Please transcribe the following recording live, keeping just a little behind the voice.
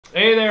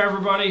Hey there,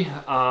 everybody.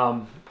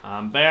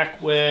 I'm back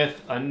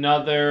with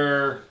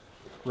another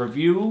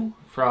review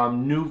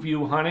from New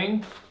View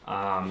Hunting.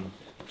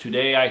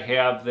 Today I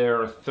have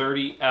their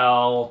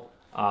 30L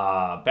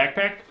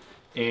backpack,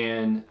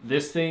 and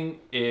this thing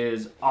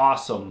is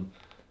awesome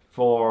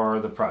for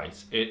the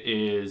price. It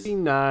is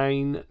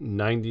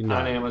 $59.99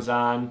 on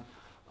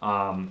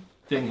Amazon.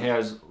 Thing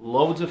has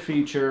loads of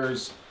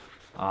features,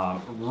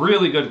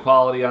 really good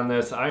quality on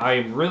this.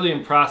 I'm really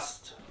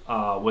impressed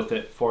with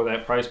it for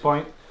that price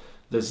point.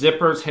 The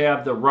zippers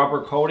have the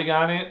rubber coating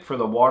on it for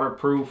the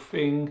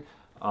waterproofing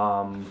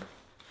on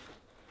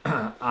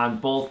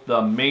both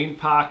the main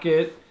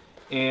pocket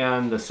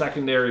and the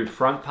secondary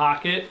front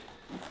pocket.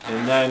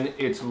 And then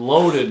it's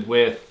loaded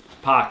with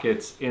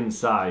pockets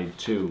inside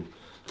too.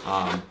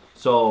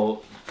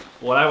 So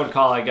what I would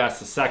call, I guess,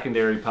 the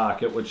secondary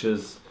pocket, which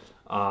is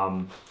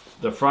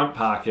the front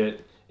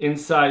pocket,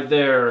 inside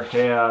there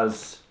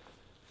has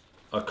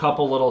a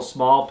couple little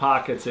small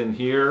pockets in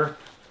here.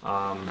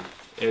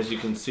 As you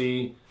can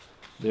see,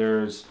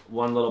 there's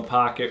one little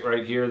pocket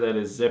right here that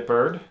is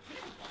zippered.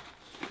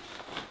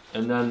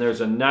 And then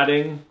there's a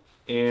netting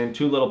and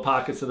two little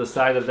pockets to the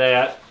side of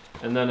that.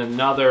 And then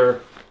another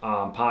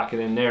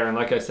pocket in there. And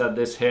like I said,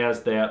 this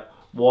has that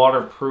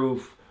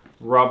waterproof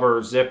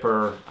rubber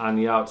zipper on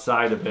the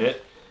outside of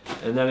it.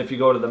 And then if you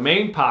go to the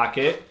main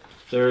pocket,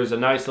 there's a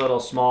nice little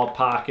small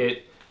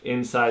pocket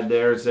inside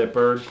there,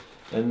 zippered.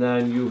 And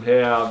then you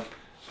have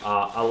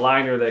a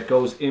liner that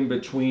goes in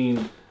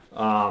between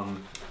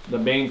the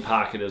main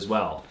pocket as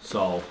well.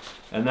 So,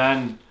 and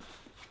then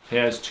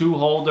has two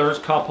holders,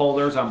 cup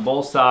holders on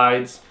both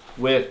sides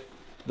with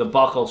the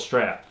buckle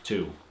strap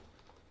too.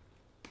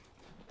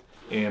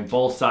 And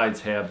both sides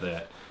have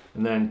that.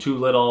 And then two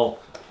little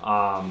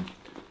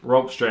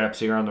rope straps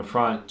here on the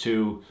front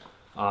to,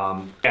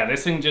 yeah,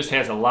 this thing just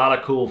has a lot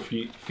of cool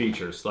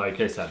features.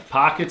 Like I said,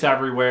 pockets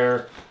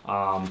everywhere.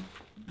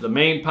 The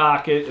main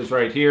pocket is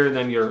right here, and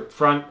then your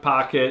front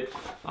pocket.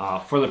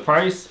 For the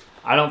price,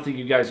 I don't think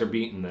you guys are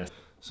beating this.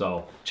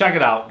 So check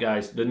it out,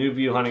 guys. The New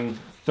View Hunting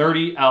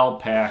 30L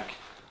pack.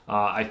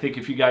 I think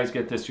if you guys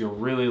get this, you'll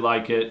really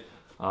like it.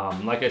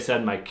 Like I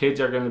said, my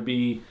kids are going to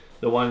be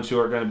the ones who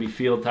are going to be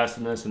field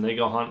testing this, and they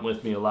go hunt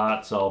with me a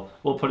lot. So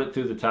we'll put it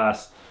through the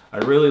test. I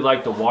really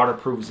like the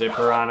waterproof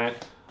zipper on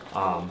it.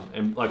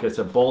 And like I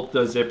said, both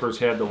the zippers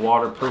have the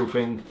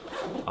waterproofing,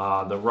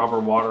 the rubber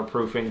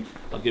waterproofing.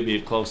 I'll give you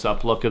a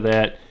close-up look of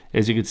that.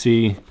 As you can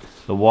see,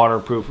 the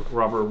waterproof,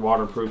 rubber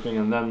waterproofing,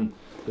 and then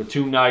the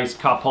two nice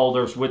cup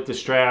holders with the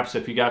straps.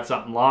 If you got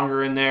something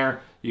longer in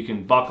there, you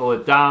can buckle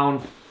it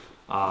down.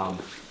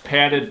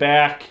 Padded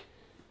back,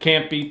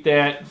 can't beat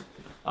that.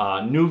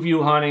 New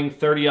View Hunting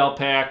 30L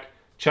pack,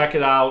 check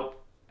it out.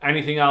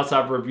 Anything else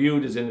I've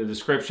reviewed is in the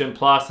description.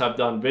 Plus, I've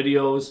done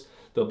videos.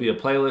 There'll be a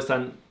playlist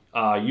on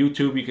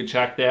YouTube. You can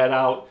check that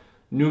out.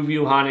 New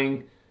View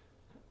Hunting,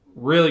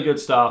 really good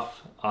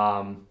stuff.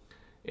 And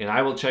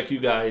I will check you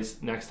guys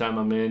next time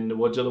I'm in the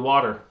woods or the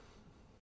water.